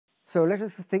So let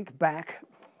us think back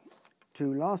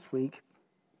to last week,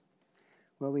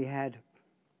 where we had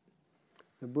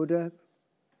the Buddha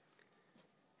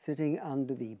sitting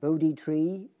under the Bodhi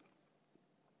tree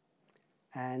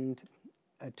and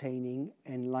attaining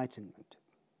enlightenment.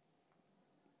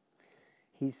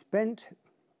 He spent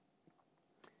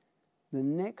the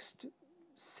next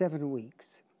 7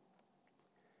 weeks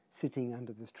sitting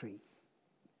under this tree,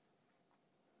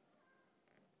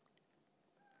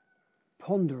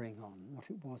 pondering on what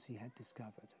it was he had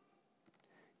discovered,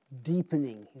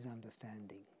 deepening his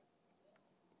understanding.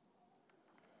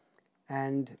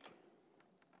 And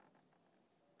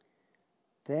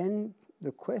then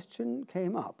the question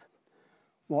came up,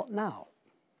 what now?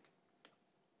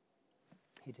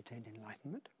 He'd attained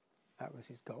enlightenment. That was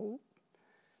his goal.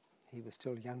 He was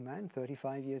still a young man,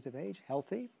 35 years of age,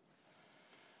 healthy.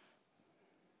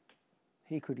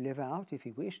 He could live out, if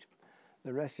he wished,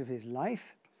 the rest of his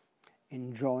life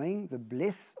enjoying the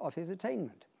bliss of his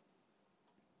attainment.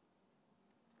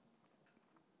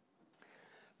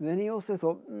 Then he also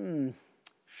thought,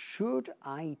 should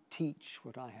I teach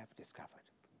what I have discovered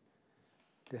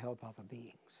to help other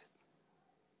beings?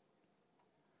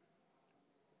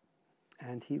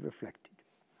 And he reflected,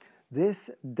 this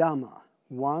Dhamma,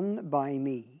 won by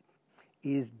me,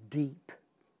 is deep,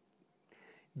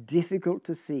 difficult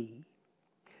to see,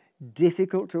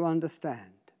 difficult to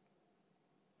understand,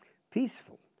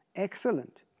 peaceful,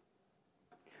 excellent,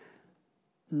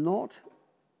 not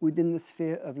within the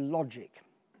sphere of logic,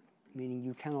 meaning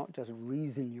you cannot just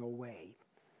reason your way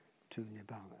to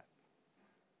Nibbana.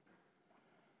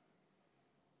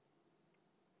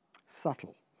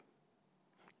 Subtle,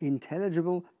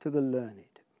 intelligible to the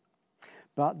learned.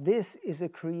 But this is a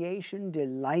creation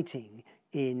delighting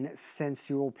in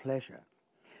sensual pleasure,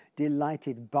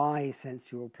 delighted by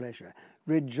sensual pleasure,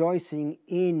 rejoicing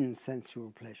in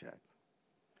sensual pleasure.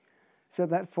 So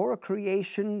that for a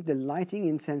creation delighting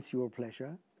in sensual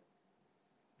pleasure,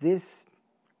 this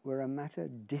were a matter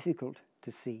difficult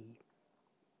to see.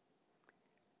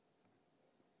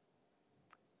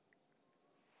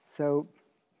 So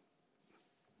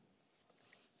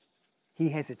he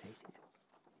hesitated.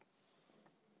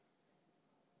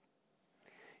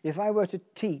 If I were to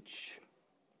teach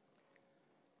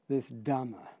this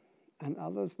Dhamma and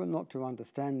others were not to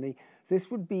understand me,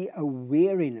 this would be a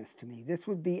weariness to me. This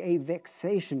would be a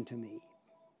vexation to me.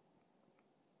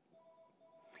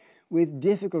 With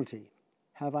difficulty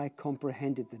have I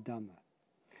comprehended the Dhamma.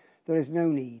 There is no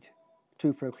need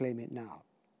to proclaim it now.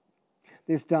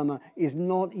 This Dhamma is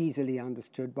not easily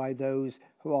understood by those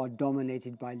who are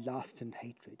dominated by lust and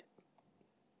hatred.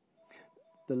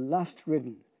 The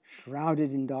lust-ridden,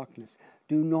 shrouded in darkness,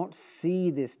 do not see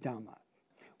this Dhamma,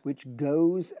 which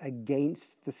goes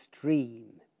against the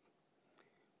stream,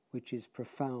 which is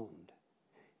profound,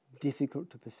 difficult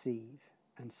to perceive,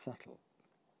 and subtle.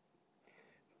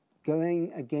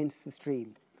 Going against the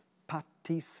stream,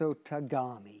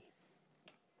 patisotagami.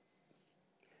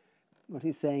 What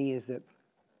he's saying is that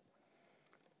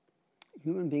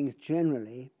human beings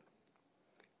generally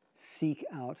seek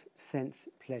out sense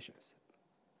pleasures.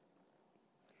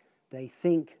 They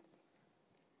think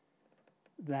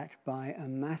that by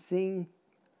amassing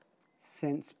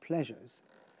sense pleasures,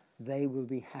 they will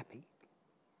be happy.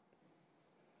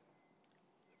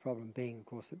 The problem being, of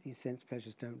course, that these sense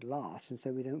pleasures don't last, and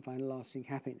so we don't find lasting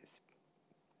happiness.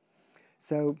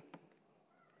 So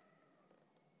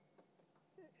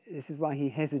this is why he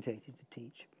hesitated to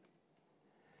teach.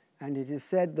 And it is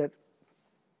said that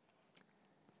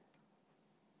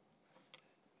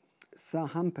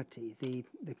Sahampati,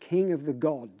 the king of the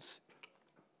gods,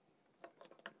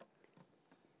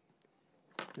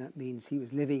 that means he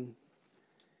was living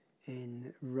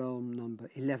in realm number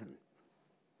 11.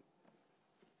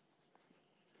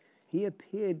 He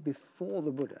appeared before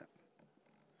the Buddha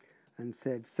and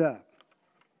said, "Sir,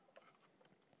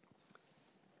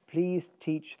 please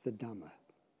teach the Dhamma.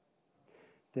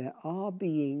 There are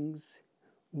beings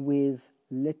with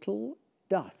little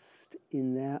dust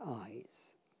in their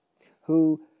eyes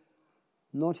who,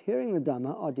 not hearing the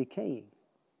Dhamma, are decaying.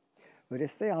 But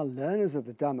if they are learners of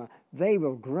the Dhamma, they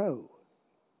will grow."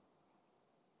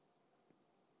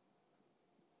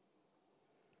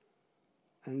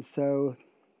 And so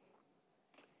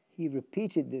he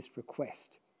repeated this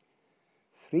request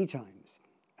 3 times,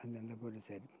 and then the Buddha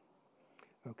said,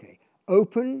 "Okay,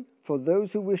 open for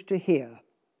those who wish to hear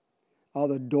are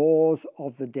the doors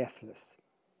of the deathless."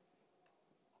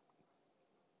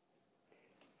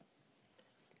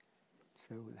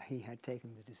 So he had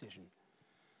taken the decision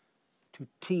to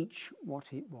teach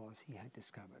what it was he had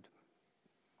discovered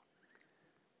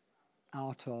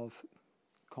out of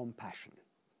compassion.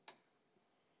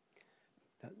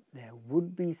 there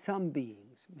would be some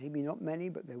beings, maybe not many,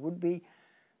 but there would be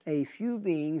a few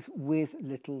beings with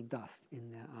little dust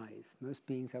in their eyes. Most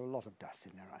beings have a lot of dust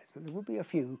in their eyes, but there would be a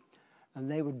few, and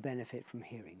they would benefit from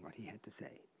hearing what he had to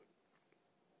say.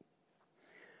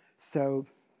 So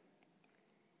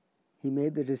he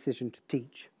made the decision to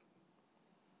teach.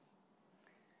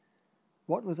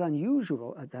 What was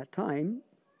unusual at that time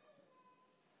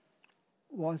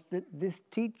was that this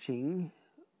teaching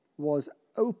was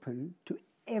open to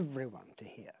everyone to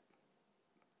hear.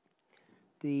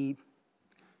 The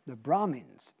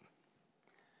Brahmins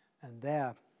and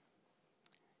their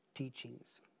teachings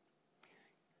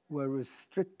were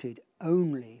restricted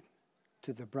only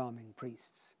to the Brahmin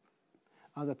priests.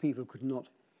 Other people could not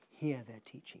hear their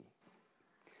teaching.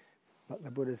 But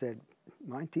the Buddha said,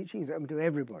 my teaching is open to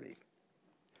everybody.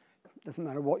 It doesn't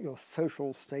matter what your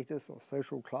social status or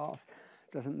social class,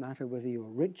 it doesn't matter whether you're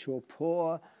rich or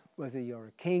poor, whether you're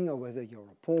a king or whether you're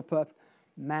a pauper,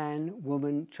 man,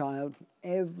 woman, child,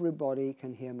 everybody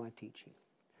can hear my teaching.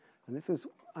 And this is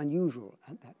unusual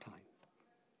at that time.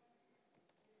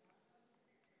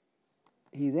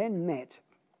 He then met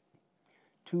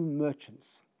two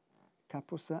merchants,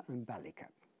 Tapusa and Balika,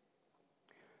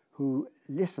 who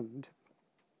listened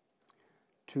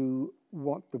to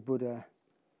what the Buddha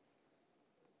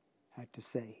had to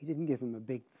say. He didn't give them a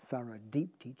big, thorough,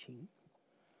 deep teaching,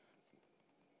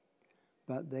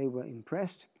 but they were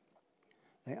impressed.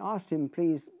 They asked him,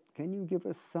 please, can you give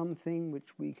us something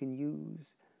which we can use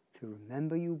to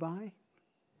remember you by?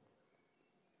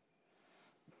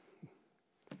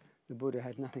 The Buddha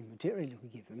had nothing material to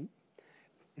give them,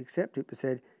 except it was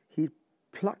said he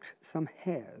plucked some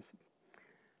hairs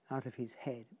out of his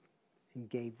head and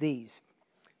gave these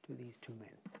to these two men.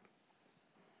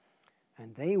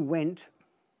 And they went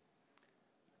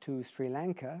to Sri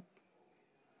Lanka,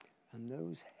 and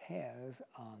those hairs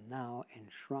are now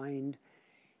enshrined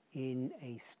in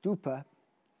a stupa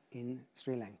in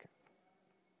Sri Lanka.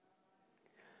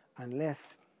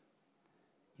 Unless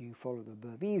you follow the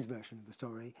Burmese version of the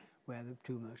story, where the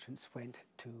two merchants went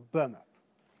to Burma,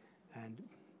 and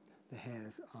the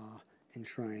hairs are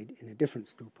enshrined in a different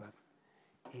stupa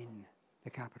in the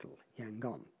capital,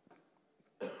 Yangon.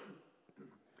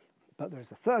 But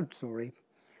there's a third story,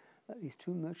 that these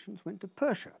two merchants went to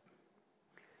Persia,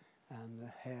 and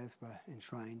the hairs were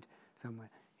enshrined somewhere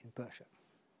in Persia.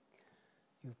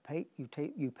 You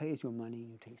pay as your money,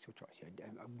 you take your choice.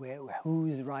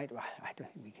 Who's right? I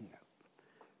don't think we can know.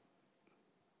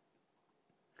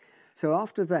 So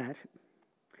after that,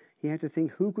 he had to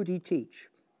think, who could he teach?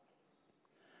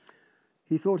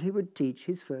 He thought he would teach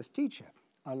his first teacher,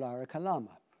 Alara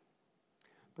Kalama.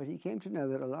 But he came to know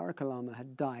that Alara Kalama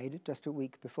had died just a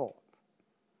week before.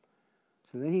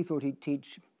 So then he thought he'd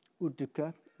teach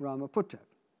Uddaka Ramaputta,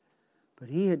 but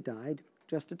he had died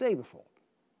just a day before.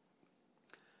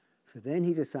 So then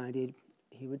he decided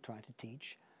he would try to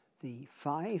teach the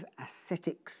 5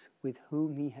 ascetics with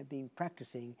whom he had been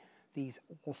practicing these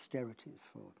austerities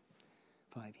for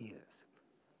 5 years.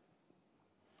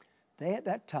 They at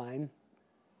that time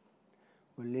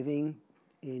were living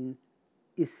in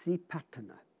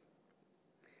Isipatana.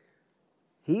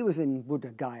 He was in Buddha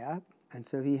Gaya, and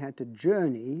so he had to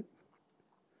journey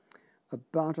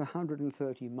about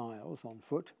 130 miles on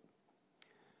foot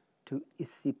to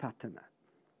Isipatana.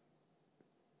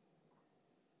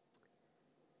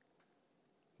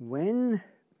 When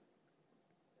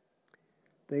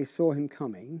they saw him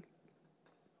coming,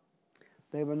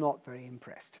 they were not very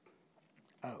impressed.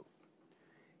 Oh,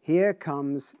 here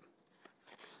comes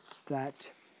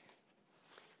that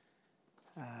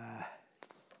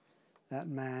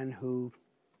man who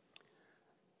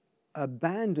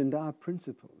abandoned our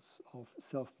principles of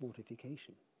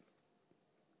self-mortification.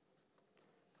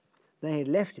 They had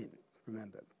left him,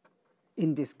 remember,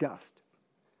 in disgust,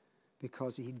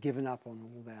 because he had given up on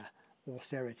all their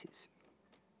austerities.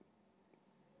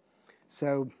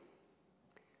 So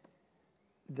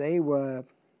they were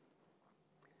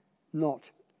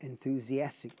not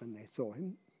enthusiastic when they saw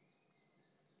him.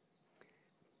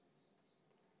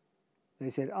 They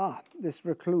said, this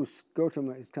recluse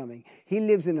Gautama is coming. He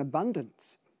lives in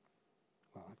abundance.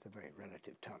 Well, that's a very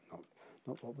relative term,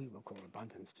 not what we would call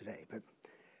abundance today, but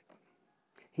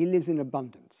he lives in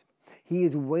abundance. He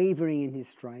is wavering in his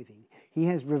striving. He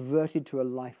has reverted to a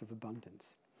life of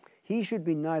abundance. He should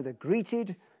be neither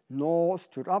greeted nor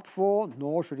stood up for,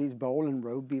 nor should his bowl and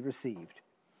robe be received.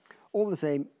 All the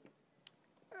same,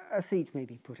 a seat may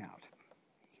be put out.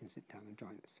 He can sit down and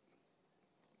join us.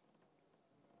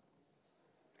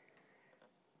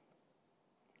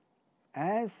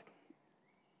 As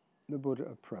the Buddha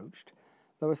approached,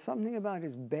 there was something about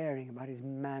his bearing, about his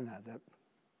manner, that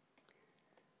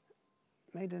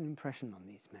made an impression on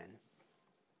these men.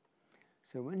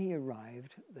 So when he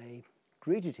arrived, they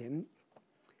greeted him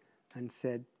and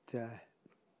said,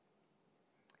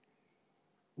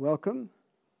 welcome,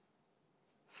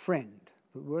 friend.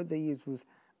 The word they used was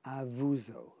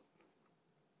avuzo.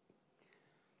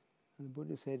 And the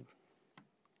Buddha said,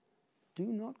 do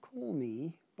not call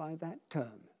me by that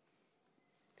term.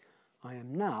 I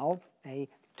am now a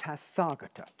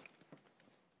Tathagata.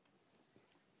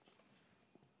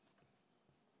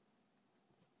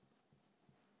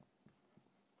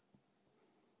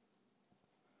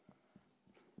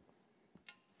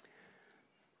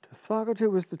 Tathagata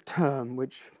was the term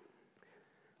which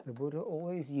the Buddha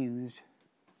always used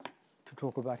to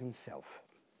talk about himself.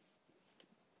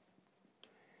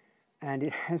 And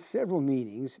it has several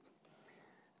meanings.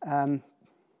 It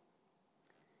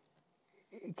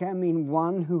can mean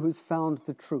one who has found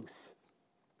the truth.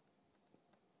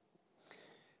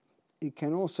 It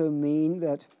can also mean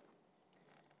that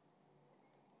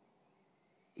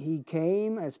he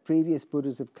came as previous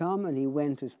Buddhas have come, and he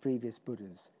went as previous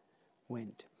Buddhas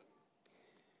went.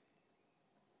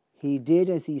 He did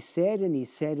as he said, and he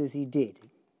said as he did.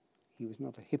 He was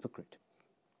not a hypocrite.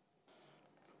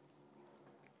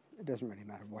 It doesn't really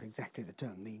matter what exactly the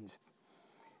term means.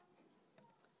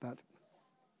 But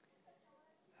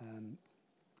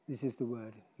this is the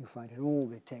word you find in all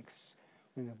the texts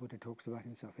when the Buddha talks about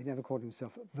himself. He never called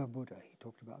himself the Buddha. He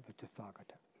talked about the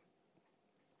Tathagata.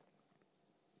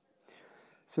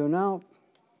 So now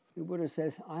the Buddha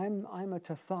says, I'm a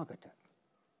Tathagata.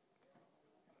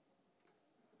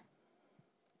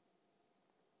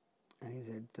 And he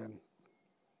said,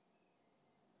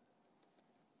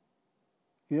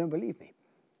 you don't believe me?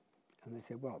 And they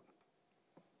said, well,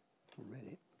 not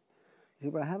really. He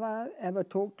said, well, have I ever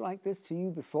talked like this to you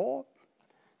before?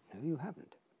 No, you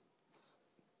haven't.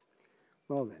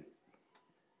 Well then,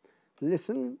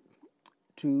 listen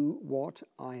to what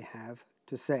I have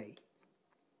to say.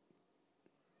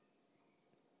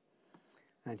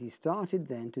 And he started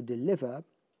then to deliver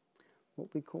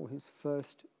what we call his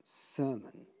first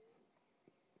sermon.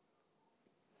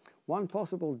 One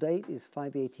possible date is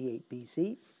 588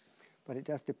 BC, but it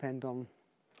does depend on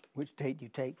which date you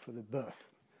take for the birth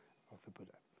of the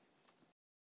Buddha.